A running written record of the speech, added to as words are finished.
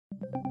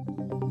Hi,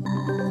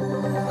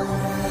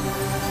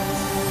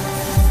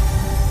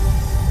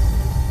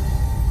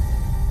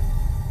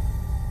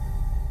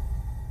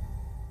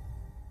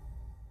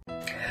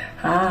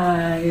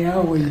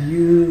 how are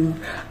you?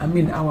 I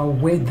mean, our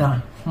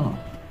weather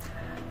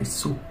it's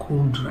so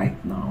cold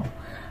right now.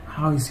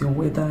 How is your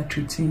weather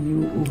treating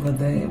you over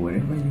there,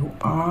 wherever you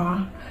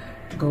are?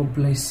 God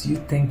bless you.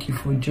 Thank you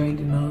for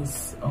joining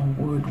us on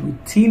Word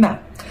with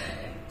Tina.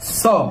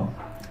 So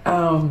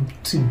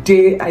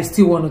today I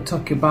still want to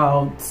talk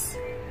about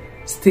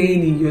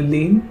staying in your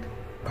lane,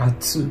 part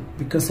 2,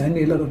 because I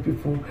know a lot of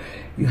people,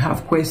 you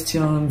have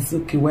questions.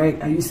 Okay, why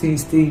are you saying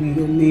staying in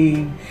your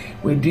lane?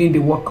 We're doing the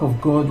work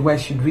of God. Why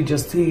should we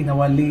just stay in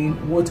our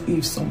lane? What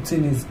if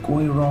something is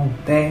going wrong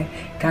there?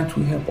 Can't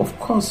we help? Of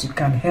course you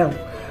can help.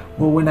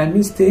 But when I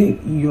mean stay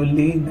in your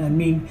lane, I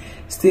mean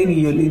staying in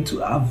your lane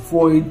to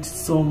avoid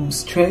some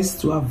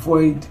stress, to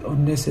avoid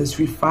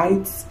unnecessary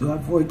fights, to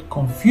avoid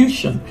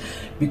confusion.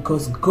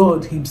 Because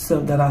God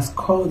himself that has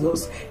called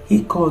us,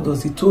 he called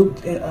us. He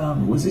told,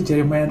 was it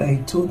Jeremiah that he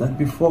told that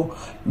before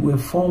you were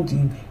formed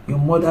in your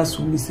mother's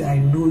womb, he said, I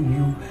know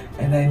you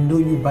and I know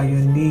you by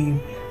your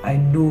name. I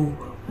know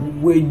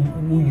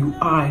who you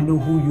are. I know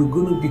who you're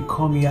going to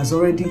become. He has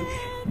already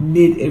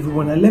made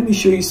everyone. And let me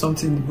show you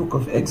something in the book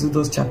of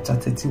Exodus chapter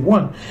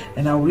 31,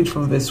 and I'll read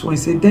from verse 1. It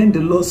said, then the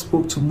Lord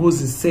spoke to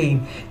Moses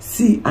saying,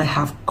 see, I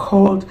have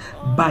called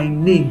by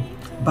name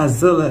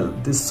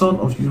Bezalel, the son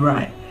of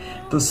Uri,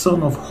 the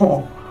son of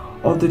Hur,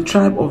 of the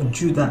tribe of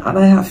Judah, and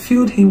I have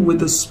filled him with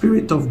the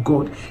Spirit of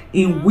God,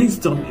 in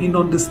wisdom, in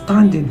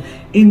understanding,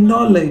 in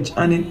knowledge,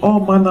 and in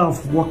all manner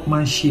of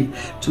workmanship,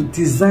 to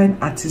design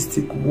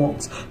artistic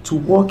works, to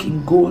work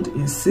in gold,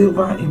 in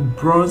silver, in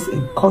bronze,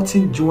 in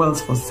cutting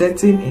jewels for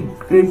setting, in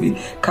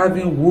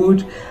carving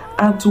wood,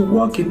 and to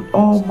work in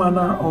all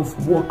manner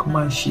of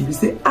workmanship. He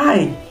said,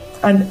 I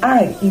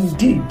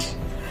indeed,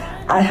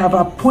 I have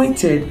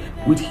appointed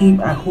with him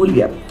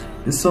Aholiab,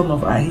 the son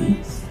of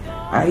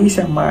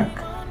Ahisamach,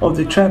 of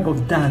the tribe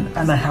of Dan,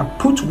 and I have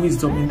put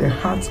wisdom in the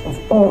hearts of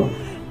all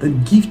the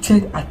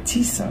gifted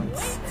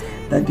artisans,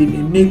 that they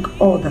may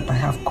make all that I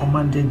have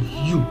commanded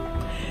you.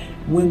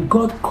 When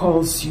God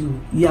calls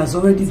you, he has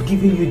already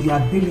given you the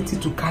ability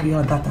to carry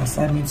out that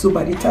assignment. So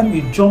by the time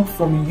you jump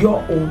from your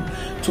own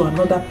to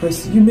another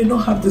person, you may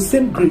not have the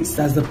same grace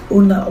as the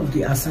owner of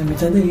the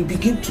assignment, and then you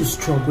begin to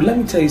struggle. Let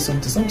me tell you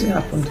something. Something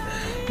happened,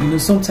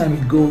 some time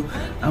ago,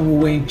 and we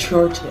were in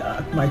church,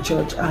 at my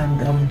church,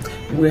 and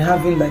we were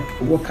having like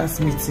a workers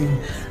meeting,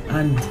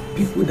 and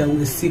people that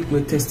were sick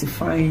were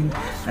testifying,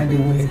 and they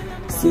were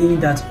saying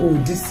that, oh,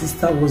 this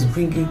sister was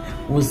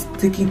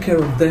taking care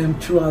of them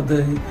throughout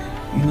the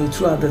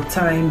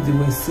time they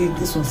were sick.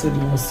 This one said he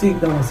was sick,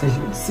 that one said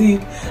she was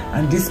sick,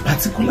 and this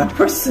particular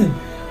person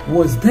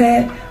was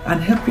there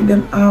and helping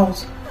them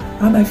out.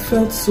 And I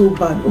felt so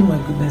bad. Oh my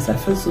goodness, I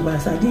felt so bad. I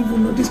said, I didn't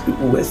even know these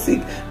people were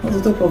sick, not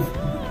to talk of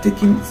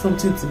taking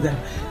something to them.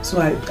 So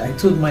I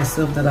told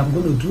myself that I'm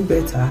going to do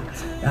better.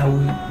 I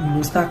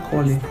will start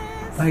calling.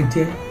 My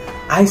dear,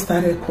 I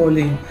started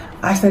calling.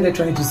 I started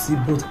trying to see,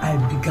 but I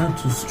began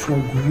to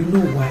struggle. You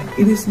know why?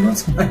 It is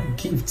not my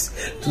gift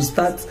to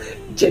start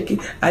checking.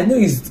 I know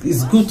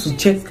it's good to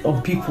check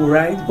on people,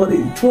 right? But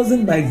it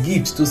wasn't my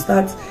gift to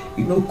start,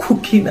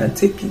 cooking and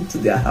taking to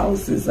their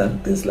houses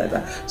and things like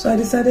that. So I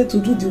decided to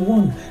do the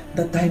one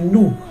that I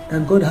know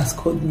that God has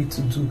called me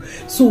to do.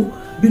 So,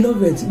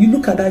 beloved, you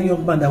look at that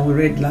young man that we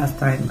read last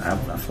time.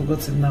 I've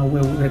forgotten now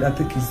where we read. I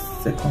think it's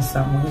 2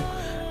 Samuel.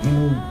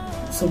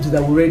 Something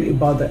that we read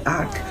about the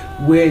ark,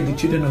 where the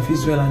children of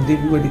Israel and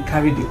David, where they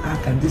carried the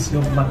ark, and this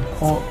young man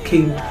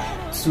came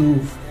to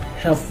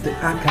help the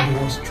ark, and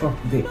he was struck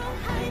there.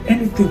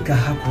 Anything can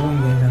happen when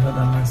you're in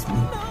another man's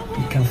lane.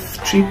 You can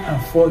trip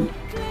and fall.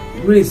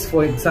 Race,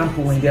 for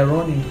example, when they're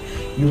running,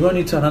 you run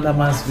into another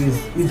man's race.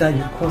 Either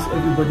you cause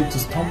everybody to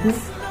stumble,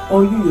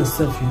 or you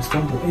yourself, you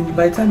stumble. And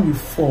by the time you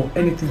fall,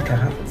 anything can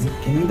happen. You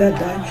can either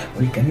die,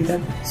 or you can either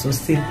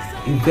sustain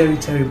a very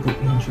terrible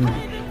injury.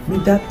 May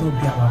that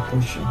not be our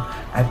portion.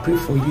 I pray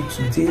for you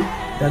today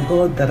that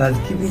God that has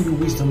given you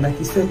wisdom, like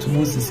he said to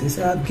Moses, he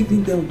said, I've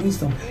given them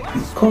wisdom.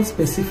 He called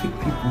specific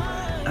people,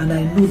 and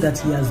I know that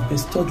he has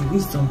bestowed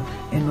wisdom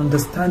and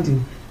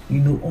understanding,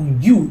 on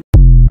you.